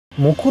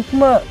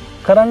මුකුත්ම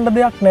කරන්න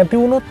දෙයක් නැති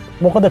වුණොත්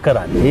මොකද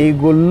කරන්නේ?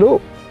 ඒගොල්ලෝ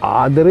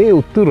ආදරේ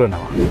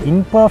උත්තුරනවා.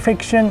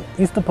 Imperfection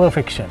is the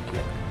perfection.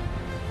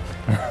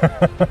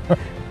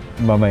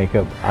 මම ඒක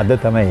අද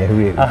තමයි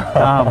ඇහුවේ.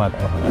 තාමත්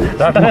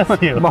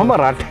මම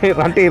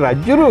රටේ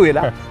රජ්ජුරුව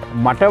වෙලා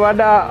මට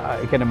වඩා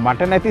ඒ කියන්නේ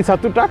මට නැති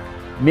සතුටක්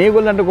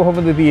මේගොල්ලන්ට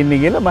කොහොමද තියෙන්නේ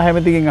කියලා මම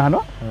හැමතිගෙන්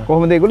අහනවා.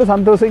 කොහොමද ඒගොල්ලෝ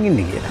සන්තෝෂයෙන්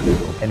ඉන්නේ කියලා.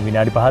 එන්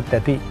විනාඩි 5ක්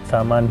ඇති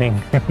සාමාන්‍යයෙන්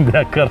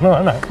දෙයක් කරනවා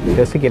නම්. ඊට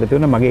පස්සේ කියලා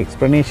තිබුණා මගේ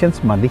explanations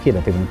මදි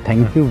කියලා තිබුණා.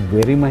 Thank you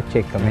very much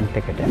A comment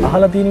එකට.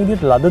 අහලා තියෙන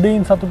විදිහට ලද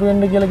දෙයින් සතුටු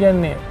වෙන්න කියලා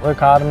කියන්නේ ඔය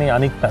කාරණේ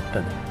අනික්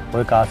පැත්තද?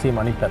 ඔය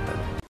කාසියම අනික් පැත්තද?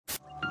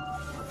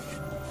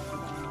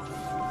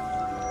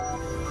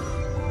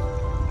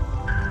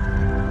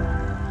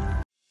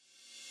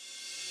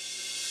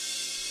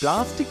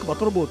 ප්ලාස්ටික්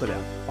වතුර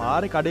බෝතලයක්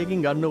පාරේ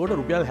කඩේකින් ගන්නකොට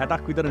රුපියල්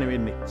 60ක් විතර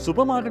නෙවෙන්නේ.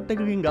 සුපර් මාකට්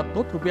එකකින්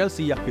ගත්තොත් රුපියල්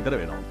 100ක් විතර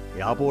වෙනවා.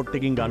 එයාපෝට්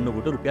එකකින්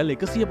ගන්නකොට රුපියල්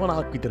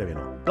 150ක් විතර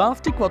වෙනවා.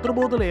 ප්ලාස්ටික් වතුර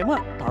බෝතලේම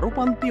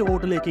තරුපන්ති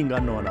හෝටලයකින්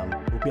ගන්නවා නම්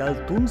රුපියල්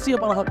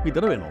 350ක්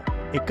විතර වෙනවා.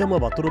 එකම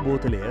වතුර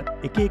බෝතලය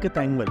එක එක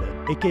තැන්වල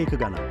එක එක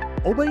ගණන්.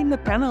 ඔබ ඉන්න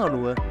තැන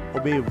අනුව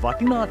ඔබේ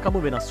වටිනාකම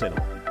වෙනස්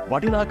වෙනවා.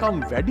 වටිනාකම්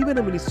වැඩි වෙන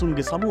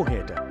මිනිස්සුන්ගේ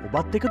සමූහයට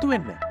ඔබත් එකතු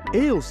වෙන්න.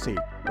 ඒ ඔස්සේ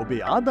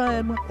ඔබේ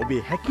ආදායම,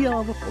 ඔබේ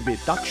හැකියාව, ඔබේ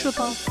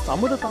දක්ෂතා,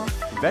 සමරතා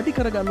වැඩි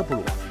කරගන්න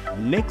පුළුවන්.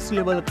 Next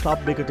Level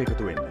Club එකට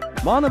එකතු වෙන්න.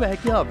 මානව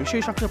හැකියාව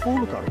විශේෂඥ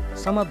පුහුණුකරු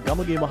සනත්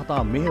ගමගේ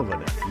මහතා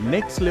මෙහෙවන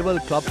Next Level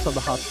Club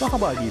සඳහා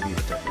සහභාගී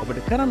වීමට ඔබට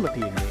කරන්න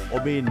තියෙන්නේ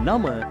ඔබේ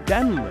නම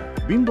දැන්ම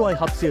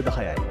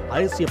 0710යි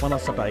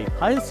 658යි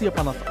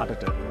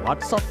 658ට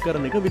WhatsApp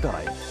කරන එක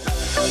විතරයි.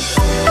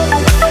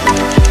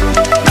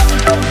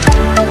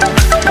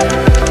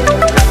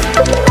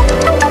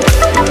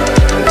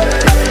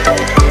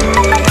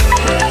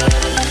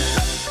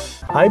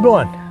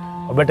 අයිබෝන්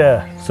ඔබට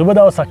සුබ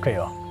දවසක්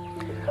වේවා.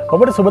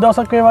 ඔබට සුබ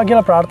දවසක් වේවා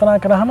කියලා ප්‍රාර්ථනා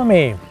කරාම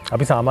මේ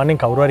අපි සාමාන්‍යයෙන්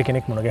කවුරු හරි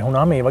කෙනෙක් මුණ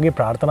ගැහුණාම මේ වගේ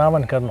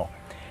ප්‍රාර්ථනාවන් කරනවා.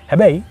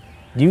 හැබැයි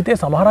ජීවිතේ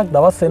සමහරක්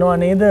දවස් එනවා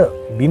නේද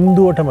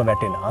බිඳුවටම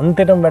වැටෙන,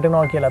 අන්තෙටම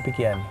වැටෙනවා කියලා අපි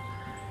කියන්නේ.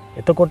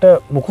 එතකොට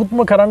මුකුත්ම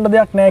කරන්න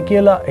දෙයක් නැහැ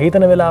කියලා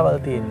හිතන වෙලාවල්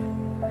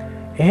තියෙනවා.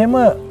 එහෙම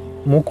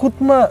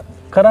මුකුත්ම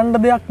කරන්න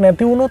දෙයක්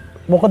නැති වුණොත්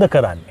මොකද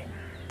කරන්නේ?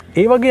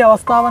 ඒ වගේ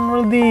අවස්ථාවන්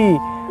වලදී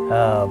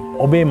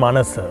ඔබේ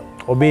මනස,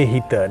 ඔබේ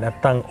හිත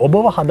නැත්තම්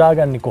ඔබව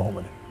හදාගන්නේ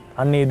කොහොමද?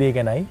 අන්න ඒ දේ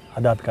ගැනයි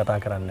අද අපි කතා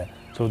කරන්න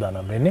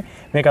සූදානම් වෙන්නේ.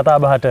 මේ කතා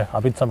බහට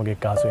අපිත් සමග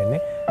එක්කාසු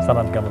වෙන්නේ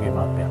සනත් ගමගේ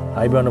මහත්මයා.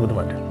 අයිබෝන්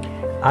ඔබතුමාට.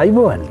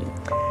 අයිබෝන්.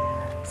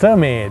 සර්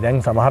මේ දැන්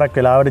සමහරක්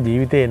වෙලාවට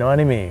ජීවිතේ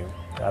එනවනේ මේ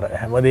අර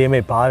හැමදේම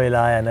එපා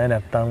වෙලා යන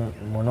නැත්තම්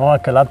මොනවා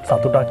කළත්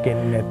සතුටක්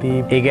එන්නේ නැති.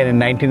 ඒ කියන්නේ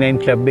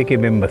 99 club එකේ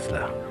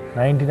members-ලා.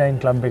 99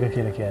 club එක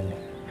කියලා කියන්නේ.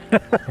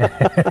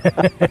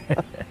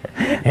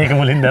 ඒක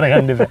මුලින්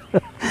දැනගන්න එපා.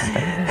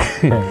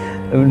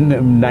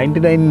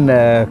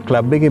 99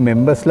 club එකේ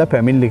members-ලා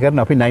පැමිණිලි කරන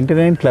අපි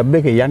 99 club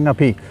එකේ යන්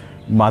අපි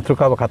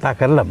මාතෘකාව කතා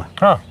කරලම.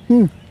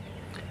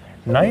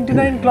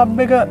 99 club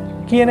එක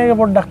කියන එක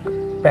පොඩ්ඩක්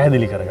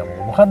පැහැදිලි කරගමු.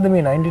 මොකද්ද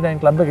මේ 99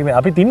 club එක?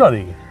 අපි ඉන්නවද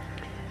ඒකේ?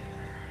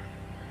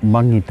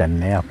 මං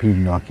හිතන්නේ අපි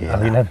ඉන්නවා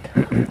කියලා.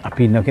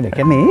 අපි ඉන්නවා කියලා.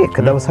 කියන්නේ එක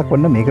දවසක්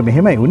වන්න මේක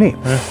මෙහෙමයි වුණේ.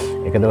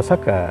 එක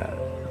දවසක්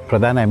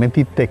ප්‍රධාන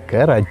ඇමතිත් එක්ක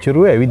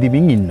රජ්ජුරුව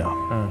ඇවිදිමින් ඉන්නවා.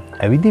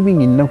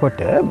 ඇවිදිමින්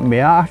ඉන්නකොට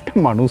මෙයාට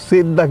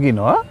මිනිස්සෙක්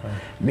දකින්නවා.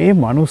 මේ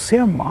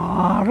මිනිස්සයා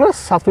මාර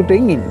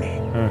සතුටෙන් ඉන්නේ.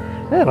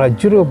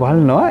 රජ්ජුරුව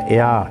බලනවා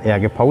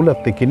එයාගේ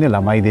පවුලත් එක්ක ඉන්නේ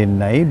ළමයි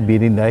දෙන්නයි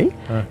බිරිඳයි.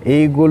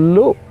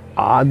 ඒගොල්ලෝ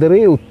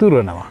ආදරේ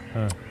උත්තුරනවා.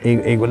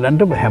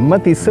 ඒගොල්ලන්ට හැම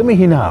තිස්සම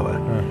හිනාව.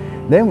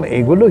 දැන්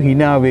ඒගොල්ලෝ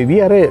hina වෙවි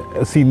අර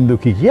සින්දු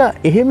කියා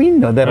එහෙම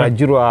ඉන්නවා. දැන්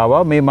රජුර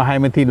ආවා මේ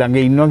මහඇමති ළඟ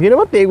ඉන්නවා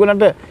කියලාවත්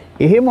ඒගොල්ලන්ට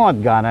එහෙමවත්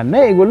ගානක්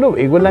නැහැ.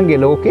 ඒගොල්ලන්ගේ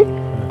ලෝකේ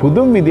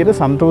පුදුම විදියට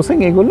සන්තෝෂෙන්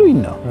ඒගොල්ලෝ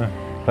ඉන්නවා.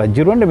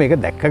 රජුරවන්ට මේක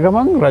දැක්ක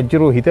ගමන්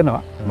රජුරෝ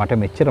හිතනවා මට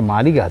මෙච්චර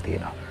මාලිගා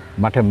තියෙනවා.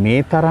 මට මේ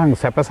තරම්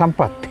සැප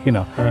සම්පත්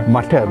තියෙනවා.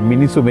 මට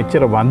මිනිස්සු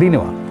මෙච්චර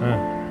වඳිනවා.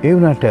 ඒ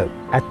වුණාට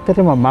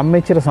ඇත්තටම මම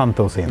මෙච්චර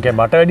සන්තෝෂයෙන්.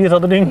 මට වැඩිය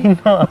සතුටින්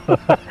ඉන්නවා.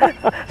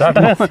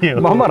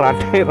 මම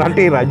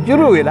රටේ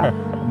රජුරෝ වෙලා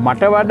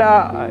මට වඩා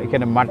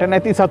කියන්නේ මට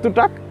නැති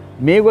සතුටක්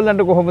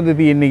මේගොල්ලන්ට කොහොමද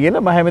තියෙන්නේ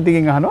කියලා මම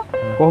හැමතිගෙන් අහනවා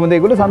කොහොමද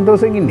ඒගොල්ලෝ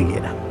සන්තෝෂයෙන් ඉන්නේ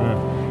කියලා.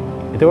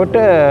 එතකොට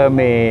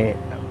මේ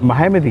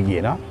මහමැති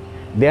කියනවා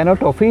they are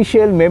not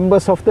official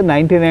members of the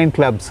 99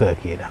 club sir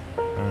කියලා.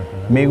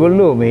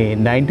 මේගොල්ලෝ මේ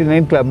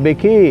 99 club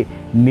එකේ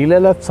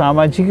නිලලත්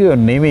සමාජිකයෝ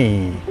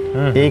නෙමෙයි.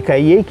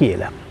 ඒකයි ඒ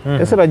කියලා.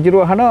 ඊට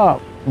රජුරෝ අහනවා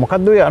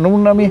මොකද්ද ඔය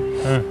 99?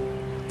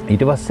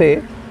 ඊට පස්සේ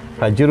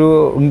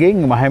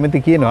රජුරුන්ගෙන් මහමැති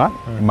කියනවා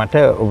මට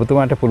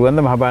ඔබතුමාට පුළුවන්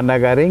ද මහ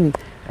භාණ්ඩාගාරයෙන්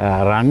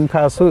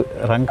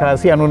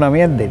රංකාසි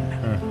 99ක් දෙන්න.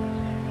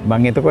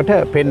 මම එතකොට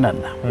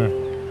පෙන්නන්න.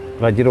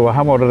 රජුරු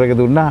වහම ඔඩර් එක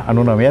දුන්නා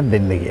 99ක්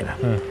දෙන්න කියලා.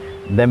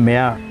 දැන්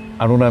මෙයා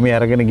 99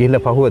 අරගෙන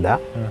ගිහිල්ලා පහුවදා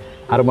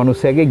අර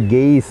මිනිස්සයාගේ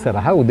ගේ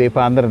ඉස්සරහා උදේ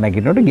පාන්දර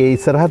නැගිටිනකොට ගේ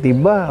ඉස්සරහා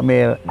තිබ්බා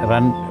මේ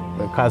රන්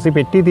කාසි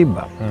පෙට්ටිය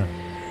තිබ්බා.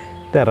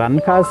 දැන් රන්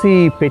කාසි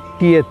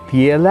පෙට්ටිය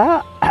තියලා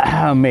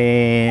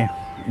මේ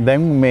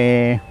දැන්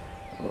මේ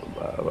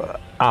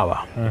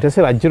ආවා. ඊට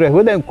පස්සේ රජුර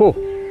ඇහුවා දැන් කො?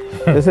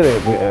 ඊට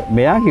පස්සේ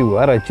මෙයා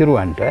කිව්වා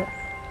රජුරවන්ට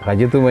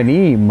රජතුමනි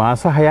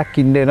මාස 6ක්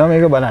ඉන්න වෙනවා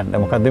මේක බලන්න.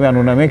 මොකද්ද මේ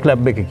 99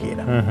 ක්ලබ් එක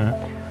කියලා.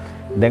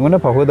 දැන්වන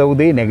පහුවදා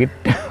උදේ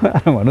නැගිට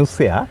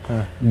මිනිස්සයා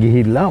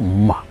ගිහිල්ලා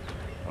අම්මා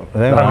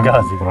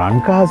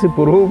රන්කාසි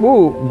පුරවපු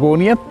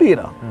ගෝනියක්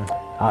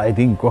තියෙනවා.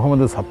 ඉතින්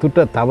කොහොමද සතුට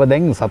තව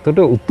දැන් සතුට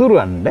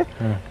උතුරවන්න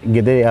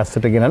ගෙදර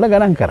ඇස්සට ගෙනලා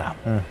ගණන් කරා.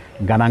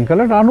 ගණන්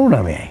කළට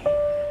 99යි.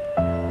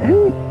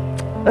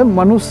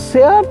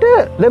 මනුස්සයාට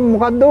දැන්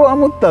මොකද්ද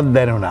අමුත්තක්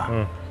දැනුණා.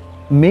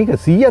 මේක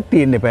 100ක්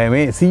තියෙන්න එපා.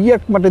 මේ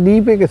 100ක් මට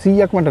දීපේක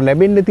 100ක් මට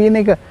ලැබෙන්න තියෙන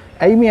එක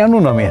ඇයි මේ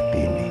 99ක්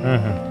තියෙන්නේ?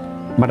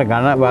 මට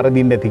ගණන්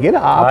වරදින්න ඇති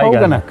කියලා ආපහු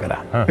ගණන්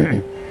කරා.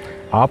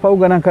 ආපහු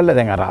ගණන් කළා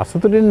දැන් අර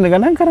අසතුටින්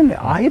ගණන් කරන්නේ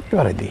ආයෙත්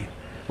වැරදි.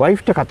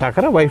 වයිෆ්ට කතා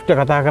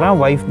කරා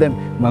වයිෆ් දැන්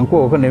මං කෝ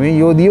ඕක නෙමෙයි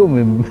යෝදියෝ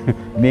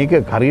මේක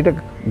හරියට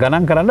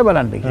ගණන් කරන්න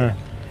බලන්න කියලා.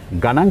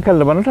 ගණන්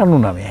කරලා බලනට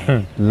 99යි.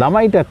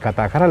 ළමයිට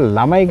කතා කරලා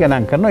ළමයි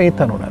ගණන් කරනවා ඒත්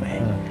 99යි.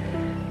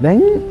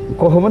 දැන්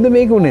කොහොමද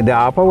මේක උනේ? දැන්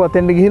ආපහු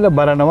අතෙන්ට ගිහිල්ලා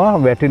බලනවා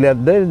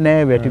වැටිලක්ද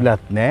නෑ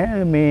වැටිලත්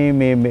නෑ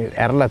මේ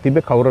ඇරලා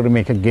තිබ්බේ කවුරුර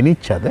මේක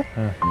ගෙනිච්චද?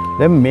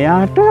 දැන්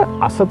මෙයාට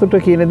අසතුට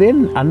කියන දෙන්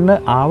අන්න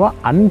ආවා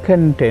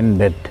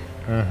uncontented.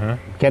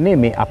 කියන්නේ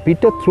මේ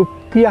අපිට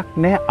තෘප්තියක්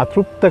නෑ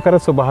අතෘප්තකර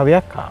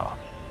ස්වභාවයක් ආවා.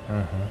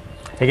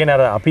 ඒ කියන්නේ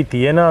අර අපි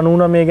තියෙන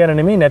 99 ගැන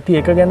නෙමෙයි නැති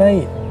එක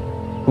ගැනයි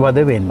වද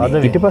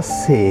වෙන්නේ. ඊට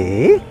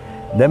පස්සේ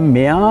දැන්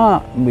මෙයා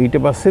ඊට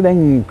පස්සේ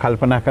දැන්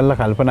කල්පනා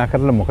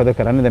කරලා මොකද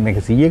කරන්නේ? දැන් මේක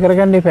 100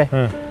 කරගන්න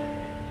එපා.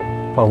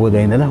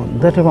 පහුවදා ඉඳලා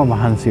හොඳටම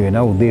මහන්සි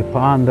වෙනවා. උදේ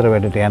පාන්දර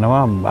වැඩට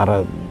යනවා. අර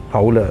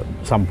පවුල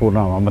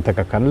සම්පූර්ණව අමතක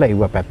කරලා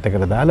ඉව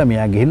පැත්තකට දාලා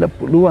මෙයා ගිහිල්ලා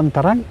පුළුවන්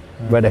තරම්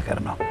වැඩ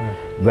කරනවා.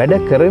 වැඩ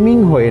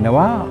කරමින්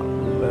හොයනවා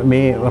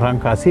මේ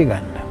රංකාසිය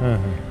ගන්න.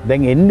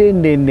 දැන්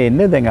එන්න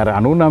දැන් අර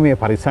 99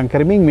 පරිස්සම්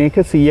කරමින් මේක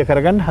 100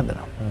 කරගන්න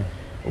හදනවා.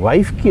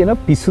 වයිෆ් කියන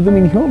පිස්සුදු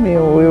මිනිහෝ මේ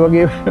ඔය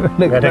වගේ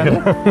වැඩ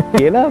කරනවා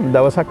කියලා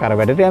දවසක් අර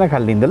වැඩට යන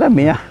කල්ලි ඉඳලා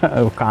මෙයා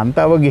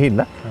කාන්තාව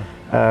ගිහිල්ලා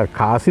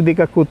කාසි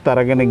දෙකකුත්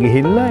අරගෙන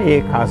ගිහිල්ලා ඒ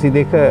කාසි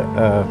දෙක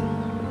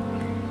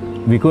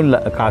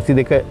කාසි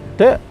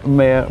දෙකට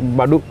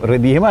බඩු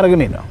රෙදි එහෙම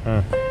අරගෙන එනවා.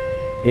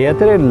 ඒ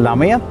අතරේ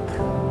ළමයාත්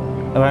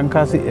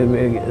රංකාසි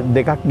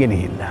දෙකක්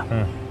ගෙනහිල්ලා.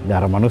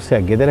 අර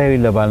මිනිස්සයා ගෙදර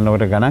ඇවිල්ලා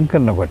බලනකොට ගණන්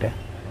කරනකොට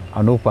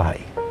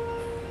 95යි.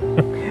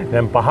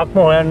 දැන් පහක්ම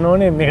හොයන්න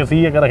ඕනේ මේක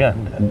 100 කරගන්න.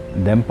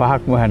 දැන්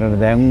පහක්ම හොයන්න.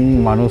 දැන්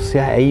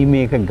මිනිස්සයා ඇයි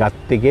මේක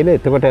ගත්තේ කියලා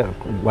එතකොට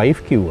වයිෆ්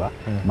කිව්වා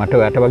මට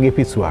ඔයාට වගේ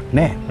පිස්සුවක්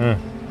නෑ.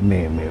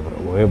 මේ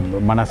ඔය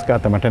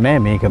මනස්කාත මට නෑ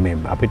මේක මේ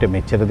අපිට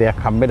මෙච්චර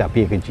දෙයක් හම්බෙලා අපි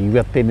ඒක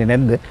ජීවත් වෙන්නේ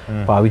නැද්ද?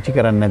 පාවිච්චි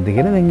කරන්නේ නැද්ද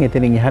කියලා දැන්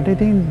එතනින් එහාට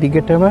ඉතින්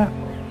දිගටම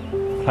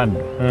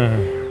රණ්ඩු.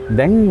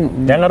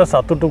 දැන් අර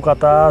සතුටු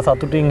කතා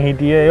සතුටින්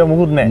හිටියේ ඒ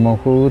මොකුත්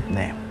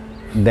නෑ.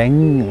 දැන්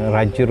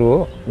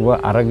රජුරව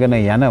අරගෙන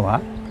යනවා.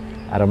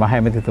 අර මහ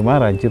ඇමතිතුමා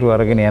රජුරව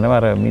අරගෙන යනවා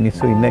අර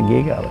මිනිස්සු ඉන්න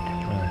ගේ ගාවට.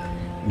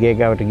 ගේ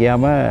ගාවට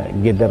ගියාම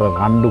ගෙදර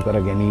රණ්ඩු කර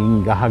ගැනීම,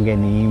 ගහ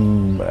ගැනීම,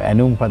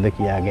 ඇනුම් පද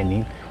කියා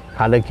ගැනීම,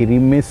 කල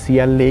කිරීමේ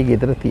සියල්ලේ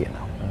ගෙදර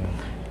තියෙනවා.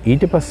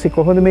 ඊට පස්සේ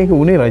කොහොමද මේක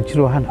උනේ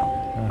රජුරව අහනවා.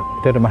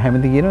 ඒතර මහ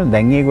ඇමති කියනවා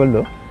දැන්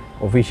ඒගොල්ලෝ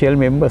ඔෆිෂියල්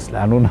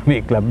මෙම්බර්ස්ලා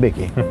 99 ක්ලබ්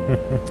එකේ.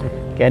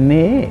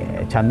 කියන්නේ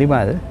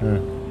චන්දිමාල්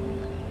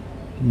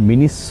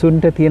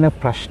මිනිස්සුන්ට තියෙන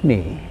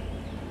ප්‍රශ්නේ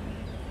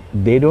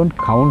they don't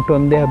count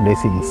on their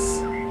blessings.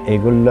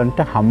 ඒගොල්ලන්ට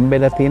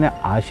හම්බෙලා තියෙන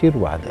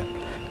ආශිර්වාද,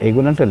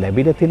 ඒගොල්ලන්ට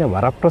ලැබිලා තියෙන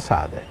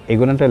වරප්‍රසාද,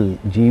 ඒගොල්ලන්ට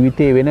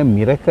ජීවිතේ වෙන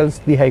මිරකල්ස්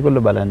දිහා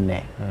ඒගොල්ලෝ බලන්නේ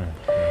නැහැ.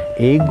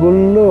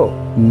 ඒගොල්ලෝ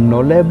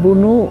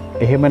නොලැබුණු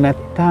එහෙම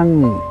නැත්තම්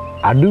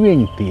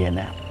අඩුවෙන් තියෙන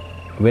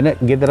වෙන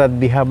ගෙදරක්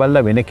දිහා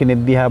බලලා වෙන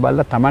කෙනෙක් දිහා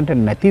බලලා Tamanට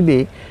නැති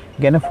දේ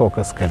ගැන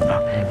ફોකස් කරනවා.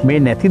 මේ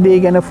නැති දේ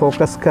ගැන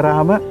ફોකස්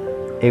කරාම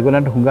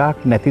ඒගොල්ලන්ට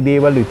හුඟක් නැති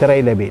දේවල්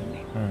විතරයි ලැබෙන්නේ.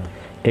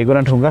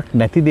 ඒගොල්ලන්ට හුඟක්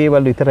නැති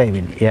දේවල් විතරයි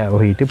වෙන්නේ. එයා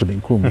ඔහි හිටපු දෙන්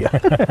කුඹියා.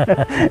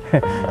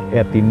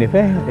 එයාත් ඉන්නේ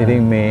නැහැ.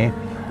 ඉතින් මේ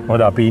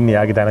මොකද අපි ඉන්නේ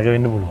යාගේ තැනක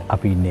වෙන්න පුළුවන්.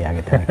 අපි ඉන්නේ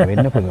යාගේ තැනක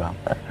වෙන්න පුළුවන්.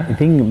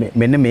 ඉතින්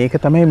මෙන්න මේක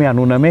තමයි මේ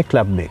 99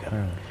 ක්ලබ් එක.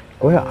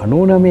 ඔය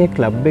 99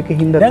 ක්ලබ් එකේ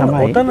හින්දා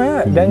තමයි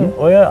දැන්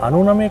ඔය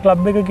 99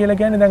 ක්ලබ් එක කියලා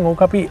කියන්නේ දැන්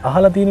ඕක අපි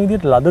අහලා තියෙන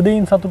විදිහට ලද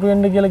දෙයින් සතුටු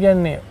වෙන්න කියලා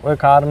කියන්නේ ඔය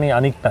කාරණේ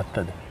අනික්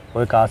පැත්තද?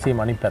 ඔය කාසියම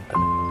අනික් පැත්තද?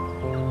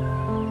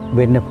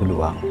 වෙන්න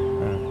පුළුවන්.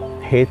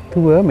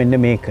 හේතුව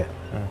මෙන්න මේක.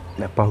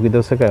 පහුගිය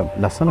දවසක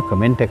ලස්සන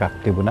කමෙන්ට් එකක්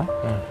තිබුණා.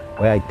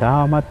 ඔයා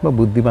ඉතාමත්ම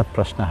බුද්ධිමත්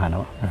ප්‍රශ්න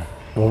අහනවා.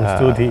 බොහොම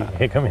ස්තුතියි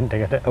ඒ කමෙන්ට්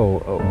එකට.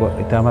 ඔව්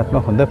ඉතාමත්ම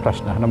හොඳ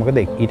ප්‍රශ්න අහනවා.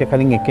 මොකද ඊට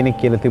කලින් එක්කෙනෙක්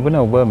කියලා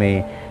තිබුණා ඔබ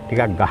මේ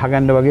ටිකක්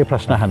ගහගන්න වගේ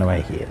ප්‍රශ්න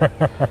අහනවායි කියලා.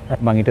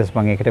 මම ඊට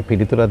පස්සේ මම ඒකට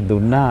පිළිතුරක්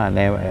දුන්නා.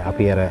 නෑ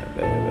අපි අර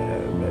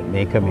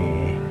මේක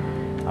මේ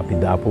අපි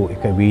දාපු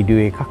එක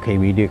වීඩියෝ එකක් ඒ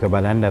වීඩියෝ එක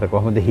බලන්න අර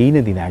කොහොමද හීන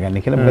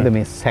දිනාගන්නේ කියලා. මොකද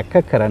මේ සැක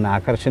කරන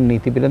ආකර්ෂණ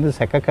නීති පිළිබඳ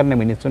සැක කරන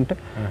මිනිස්සුන්ට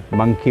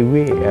මං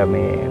කිව්වේ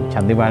මේ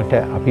චන්දිමාල්ට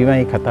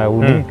අපිමයි කතා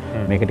වුණේ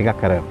මේක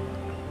ටිකක් අර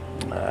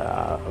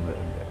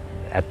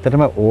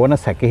ඇත්තටම ඕන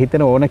සැක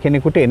හිතන ඕන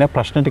කෙනෙකුට එන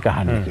ප්‍රශ්න ටික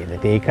අහන්න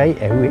කියලා. ඒකයි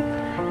ඇහුවේ.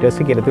 ඊට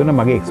පස්සේ කියලා තිබුණා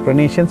මගේ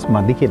එක්ස්ප්ලනේෂන්ස්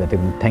මදි කියලා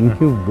තිබුණා.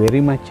 thank you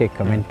very much A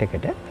comment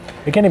එකට.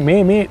 ඒ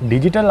කියන්නේ මේ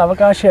ඩිජිටල්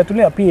අවකාශය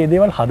ඇතුලේ අපි මේ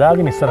දේවල්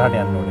හදාගෙන ඉස්සරහට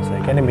යන්න ඕනේ.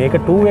 ඒ කියන්නේ මේක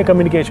two way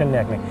communication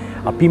එකක් නේ.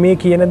 අපි මේ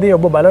කියන දේ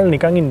ඔබ බලලා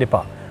නිකන් ඉන්න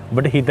එපා.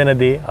 ඔබට හිතන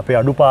දේ, අපේ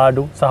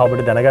අඩුපාඩු සහ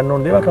ඔබට දැනගන්න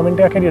ඕන දේවල්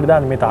කමෙන්ට් එකක් හැටියට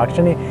දාන්න. මේ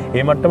තාක්ෂණයේ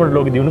මේ මට්ටමට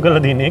ලෝකෙ දියුණු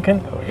කරලා දින්නේ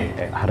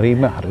ඒකනේ.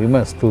 හරිම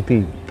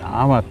ස්තුතියි.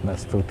 තාමත්ම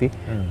ස්තුති.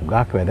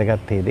 ගාක්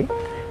වැදගත්තේදී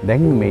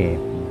දැන් මේ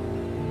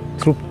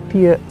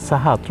තෘප්තිය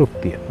සහ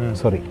අතෘප්තිය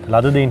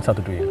ලද දෙයින්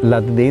සතුටු වීම.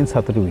 ලද දෙයින්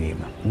සතුටු වීම.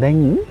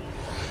 දැන්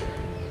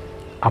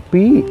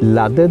අපි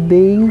ලද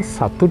දෙයින්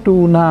සතුටු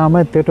වුණාම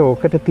එතකොට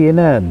ඕකට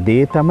තියෙන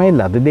දේ තමයි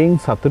ලද දෙයින්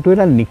සතුටු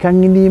වෙලා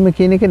නිකන් ඉඳීම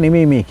කියන එක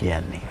නෙමෙයි මේ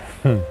කියන්නේ.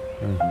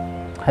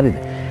 හරිද?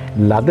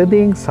 ලද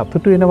දෙයින්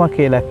සතුටු වෙනවා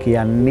කියලා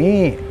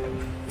කියන්නේ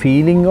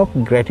feeling of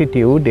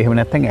gratitude එහෙම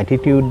නැත්නම්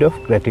attitude of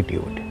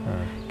gratitude.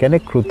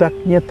 කියන්නේ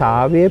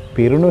කෘතඥතාවයේ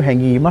පිරුණු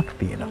හැඟීමක්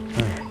තියෙනවා.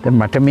 දැන්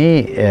මට මේ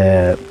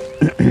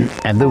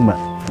ඇඳුම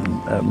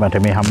මට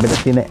මේ හම්බෙලා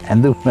තියෙන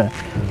ඇඳුම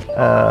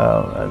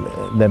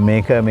දැන්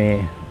මේක මේ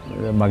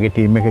මගේ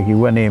ටීම් එක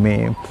කිව්වනේ මේ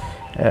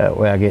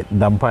ඔයාගේ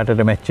දම්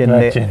පාටට මැච්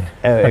වෙන්නේ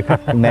එකක්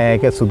නෑ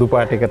ඒක සුදු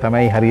පාට එක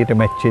තමයි හරියට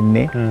මැච්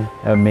වෙන්නේ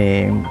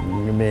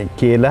මේ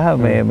කියලා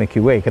මේ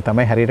කිව්වා ඒක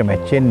තමයි හරියට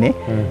මැච් වෙන්නේ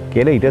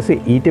කියලා ඊට පස්සේ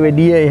ඊට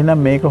වැඩිය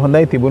එහෙනම් මේක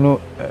හොඳයි තිබුණු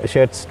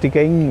ෂර්ට්ස්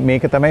ටිකෙන්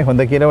මේක තමයි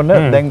හොඳ කියලා ඔන්න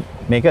දැන්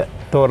මේක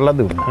තෝරලා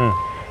දුන්නා.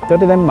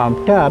 එතකොට දැන්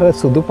මට අර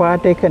සුදු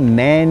පාට එක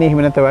නෑනේ එහෙම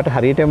නැත්නම්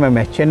හරියටම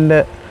මැච් වෙන්න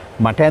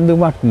මට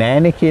ඇඳුමක්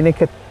නෑනේ කියන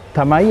එක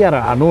තමයි අර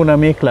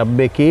 99 ක්ලබ්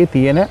එකේ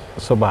තියෙන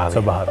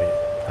ස්වභාවය.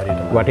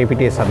 වටේ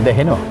පිටේ සද්ද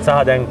ඇහෙනවා. සහ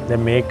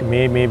දැන්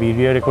මේ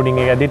වීඩියෝ රෙකෝඩින්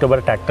එක ඇද්දිත්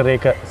ඔබට ට්‍රැක්ටර්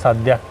එක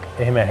සද්දයක්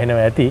එහෙම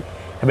ඇහෙනවා ඇති.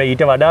 හැබැයි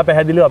ඊට වඩා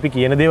පැහැදිලිව අපි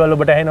කියන දේවල්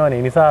ඔබට ඇහෙනවනේ.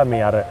 ඒ නිසා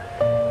මේ අර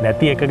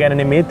නැති එක ගැන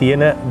නෙමේ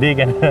තියෙන දේ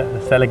ගැන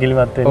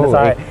සැලකිලිමත් වෙන්න සහ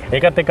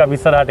ඒකත් එක්ක අපි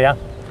ඉස්සරහට යන්න.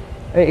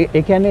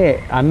 ඒ කියන්නේ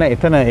අන්න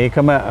එතන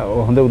ඒකම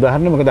හොඳ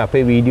උදාහරණ මොකද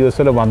අපේ වීඩියෝස්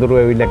වල වඳුරු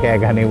ඇවිල්ලා කෑ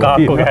ගහනවා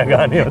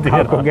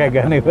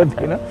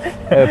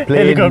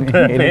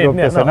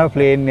තියෙනවා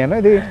ප්ලේන් යනවා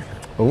ඉතින්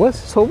ඔව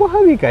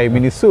ස්වභාවිකයි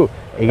මිනිස්සු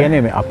ඒ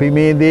කියන්නේ අපි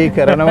මේ දේ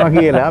කරනවා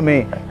කියලා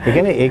මේ ඒ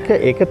කියන්නේ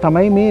ඒක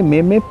තමයි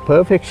මේ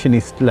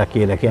පර්ෆෙක්ෂනිස්ට්ලා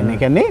කියලා කියන්නේ.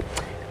 ඒ කියන්නේ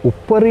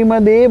උපරිම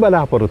දේ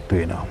බලාපොරොත්තු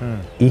වෙනවා.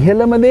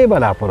 ඉහළම දේ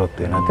බලාපොරොත්තු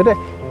වෙනවා. ඒතර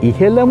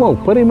ඉහළම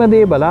උපරිම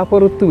දේ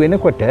බලාපොරොත්තු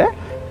වෙනකොට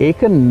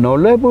ඒක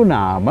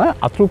නොලැබුණාම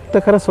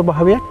අතෘප්තකර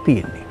ස්වභාවයක්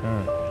තියෙන්නේ.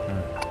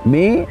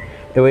 මේ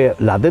ඔය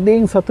ලද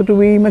දෙයින් සතුටු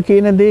වීම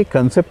කියන දේ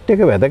concept එක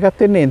වැදගත්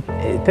වෙන්නේ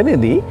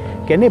එතනදී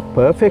කියන්නේ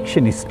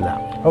perfectionistලා.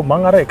 ඔව්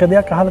මම අර එක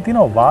දෙයක් අහලා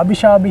තියෙනවා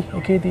වාබිෂාබි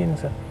එකේ තියෙන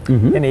නිසා.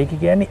 එනේ ඒක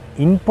කියන්නේ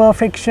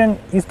imperfection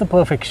is the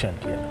perfection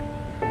කියලා.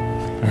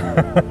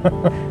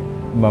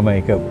 මම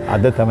ඒක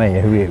අද තමයි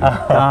ඇහුවේ.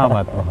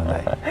 තාමත්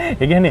හොඳයි.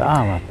 ඒ කියන්නේ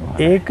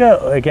ඒක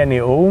ඒ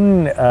කියන්නේ ඔවුන්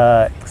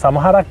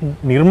සමහරක්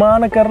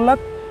නිර්මාණ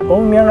කරලත්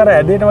ඔවුන් නිකන් අර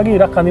ඇදේට වගේ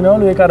ඉරක්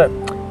අඳිනවලු ඒක අර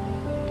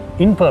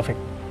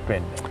imperfect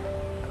වෙන්න.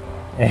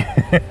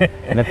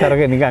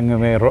 නැතරක නිකන්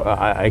මේ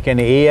ඒ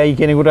කියන්නේ AI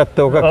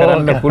කෙනෙකුටත් ඕක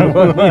කරන්න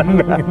පුළුවන්.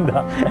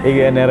 ඒ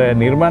කියන්නේ අර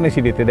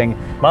නිර්මාණශීලීත්වය දැන්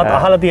මාත්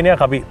අහලා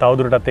තියෙනවා අපි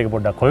තවදුරටත් ඒක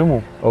පොඩ්ඩක් හොයමු.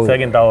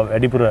 සෑගෙන් තව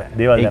වැඩිපුර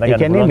දේවල් දැනගන්න පුළුවන්.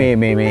 ඒ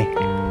කියන්නේ මේ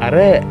අර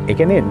ඒ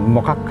කියන්නේ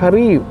මොකක්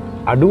හරි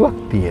අඩුවක්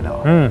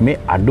තියෙනවා. මේ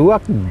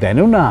අඩුවක්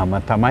දැනුණාම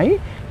තමයි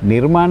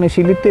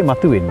නිර්මාණශීලීත්වය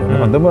මතුවෙන්නේ.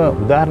 හොඳම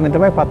උදාහරණය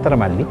තමයි පත්තර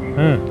මල්ලි.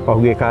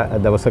 පහුගිය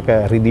දවසක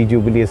රිදී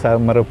ජූබිලිය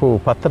සමරපු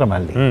පත්තර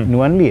මල්ලි.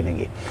 නුවන්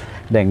ලියනගේ.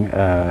 දැන්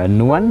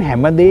නුවන්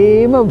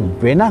හැමදේම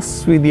වෙනස්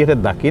විදියට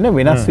දකින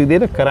වෙනස්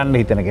විදියට කරන්න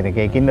හිතන කෙනෙක්.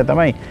 ඒකින්ද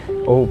තමයි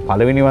ඔහු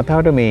පළවෙනි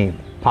වතාවට මේ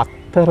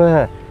පත්තර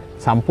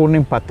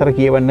සම්පූර්ණයෙන් පත්තර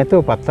කියවන්නේ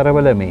නැතුව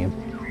පත්තරවල මේ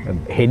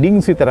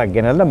හෙඩින්ස් විතරක්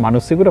ගෙනල්ලා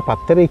මිනිස්සුන්ට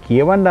පත්තරේ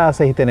කියවන්න ආස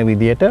හිතෙන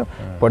විදියට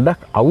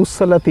පොඩ්ඩක්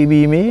අවුස්සලා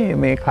තිබීමේ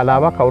මේ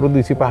කලාවක් අවුරුදු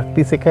 25ක්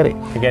තිස්සේ කරේ.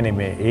 ඒ කියන්නේ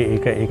මේ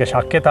ඒක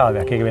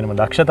ශක්්‍යතාවයක්. ඒක වෙනම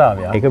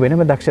දක්ෂතාවයක්. ඒක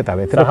වෙනම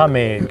දක්ෂතාවයක්. සහ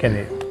මේ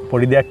කියන්නේ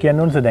පොඩි දෙයක්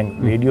කියන්න ඕනස දැන්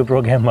රේඩියෝ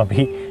ප්‍රෝග්‍රෑම්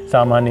අපි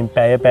සාමාන්‍යයෙන්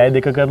පැය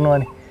දෙක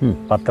කරනවානේ.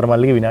 පත්තර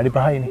මල්ලිගේ විනාඩි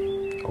 5යිනේ.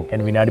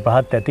 කියන්නේ විනාඩි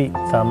 5ක් ඇති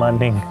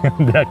සාමාන්‍යයෙන්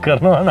දෙයක්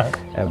කරනවා නම්.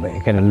 ඒ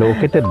කියන්නේ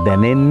ලෝකෙට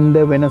දැනෙන්න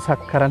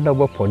වෙනසක් කරන්න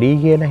ඔබ පොඩි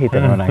කියලා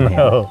හිතනවා නම්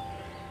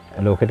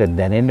ලෝකෙට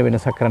දැනෙන්න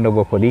වෙනසක් කරන්න ඔබ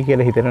පොඩි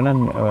කියලා හිතනවා නම්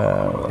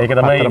ඒක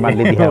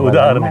තමයි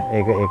උදාහරණය.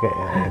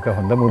 ඒක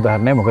හොඳම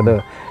උදාහරණයක්. මොකද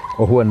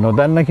ඔහුව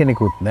නොදන්න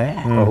කෙනෙකුත්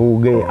නැහැ.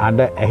 ඔහුගේ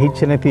අඬ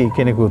ඇහිච්ච නැති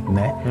කෙනෙකුත්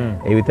නැහැ.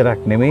 ඒ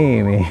විතරක්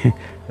නෙමෙයි මේ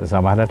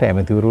සමහරට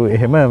ඇමතිවරු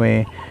එහෙම මේ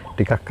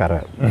ටිකක් අර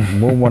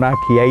මෝ මොනා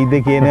කියයිද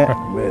කියන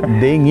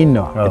දෙයින්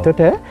ඉන්නවා.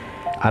 එතකොට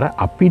අර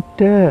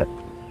අපිට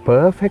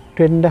පර්ෆෙක්ට්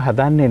වෙන්න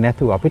හදන්නේ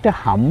නැතුව අපිට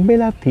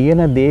හම්බෙලා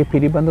තියෙන දේ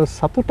පිළිබඳව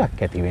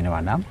සතුටක් ඇති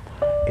වෙනවා නම්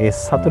ඒ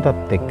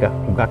සතුටත් එක්ක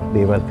හුඟක්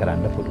දේවල්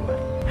කරන්න පුළුවන්.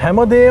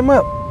 හැමදේම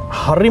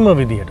හරිම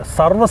විදියට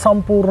සර්ව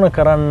සම්පූර්ණ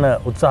කරන්න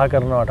උත්සාහ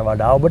කරනවට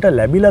වඩා ඔබට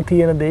ලැබිලා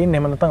තියෙන දේෙන්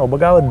එහෙම නැත්නම් ඔබ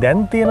ගාව දැන්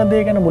තියෙන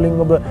දේ ගැන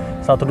මුලින් ඔබ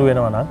සතුටු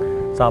වෙනවා නම්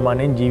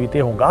සාමාන්‍යයෙන්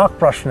ජීවිතේ හුඟක්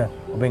ප්‍රශ්න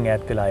ඔබෙන්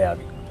ඈත් වෙලා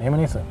යාවි. එහෙම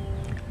නේද?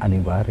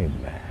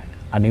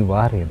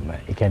 අනිවාර්යයෙන්ම.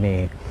 ඒ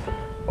කියන්නේ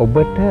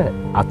ඔබට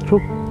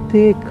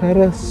අතෘප්තිකර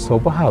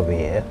ස්වභාවය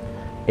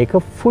ඒක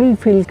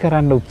ෆුල්ෆිල්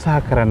කරන්න උත්සාහ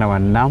කරනවා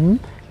නම්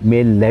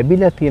මේ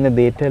ලැබිලා තියෙන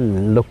දේට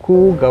ලොකු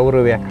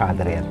ගෞරවයක්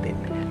ආදරයක්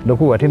දෙන්න.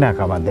 ලොකු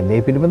වටිනාකමක් දෙන්න.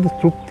 මේ පිළිබඳ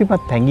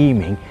තෘප්තිමත්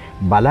හැඟීමෙන්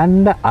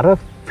බලන්න අර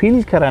ෆිල්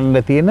කරන්න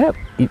තියෙන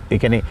ඒ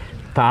කියන්නේ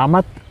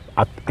තාමත්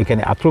ඒ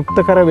කියන්නේ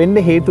අතෘප්තකර වෙන්න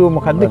හේතුව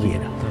මොකද්ද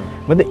කියලා.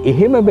 මොකද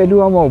එහෙම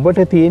බැලුවම ඔබට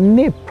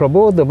තියෙන්නේ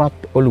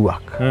ප්‍රබෝධමත්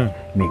ඔළුවක්.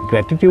 මේ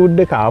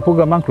ග්‍රැටිටියුඩ් එක ආපු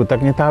ගමන්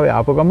කෘතඥතාවය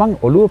ආපු ගමන්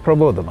ඔළුව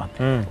ප්‍රබෝධමත්.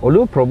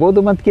 ඔළුව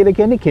ප්‍රබෝධමත් කියලා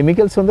කියන්නේ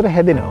කෙමිකල්ස් හොඳට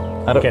හැදෙනවා.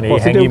 අර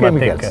පොසිටිව්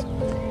කෙමිකල්ස්.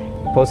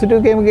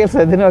 පොසිටිව් කෙමිකල්ස්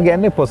හැදෙනවා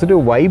කියන්නේ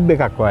පොසිටිව් වයිබ්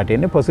එකක් වාට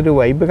එන්නේ. පොසිටිව්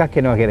වයිබ් එකක්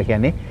එනවා කියලා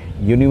කියන්නේ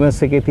යුනිවර්ස්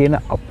එකේ තියෙන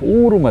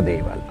අපූර්වම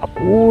දේවල්,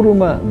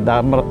 අපූර්වම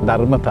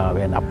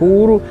ධර්මතාවයන්,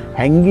 අපූර්ව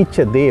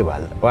හැංගිච්ච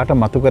දේවල් වාට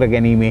මතු කර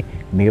ගැනීමේ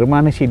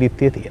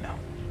නිර්මාණශීලීත්වය තියෙනවා.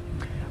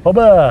 ඔබ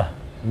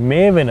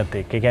මේ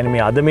වෙනතෙක් ඒ කියන්නේ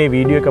මේ අද මේ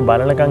වීඩියෝ එක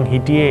බලනකම්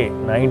හිටියේ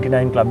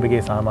 99 ක්ලබ්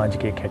එකේ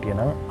සමාජිකයෙක්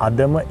හැටියනම්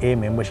අදම ඒ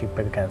මෙම්බර්ෂිප්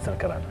එක කැන්සල්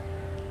කරන්න.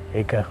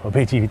 ඒක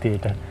ඔබේ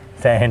ජීවිතේට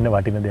සෑහෙන්න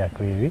වටින දෙයක්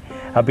වේවි.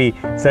 අපි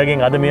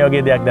සර්ගෙන් අද මේ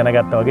වගේ දෙයක්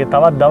දැනගත්තා වගේ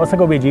තවත්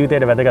දවසක ඔබේ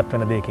ජීවිතයට වැදගත්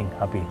වෙන දෙයකින්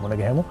අපි මුණ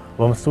ගැහෙමු.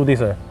 බොහොම ස්තුතියි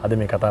සර් අද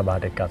මේ කතා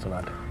බහට එක්කාසු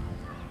වුණාට.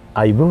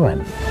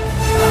 අයිබෝවන්.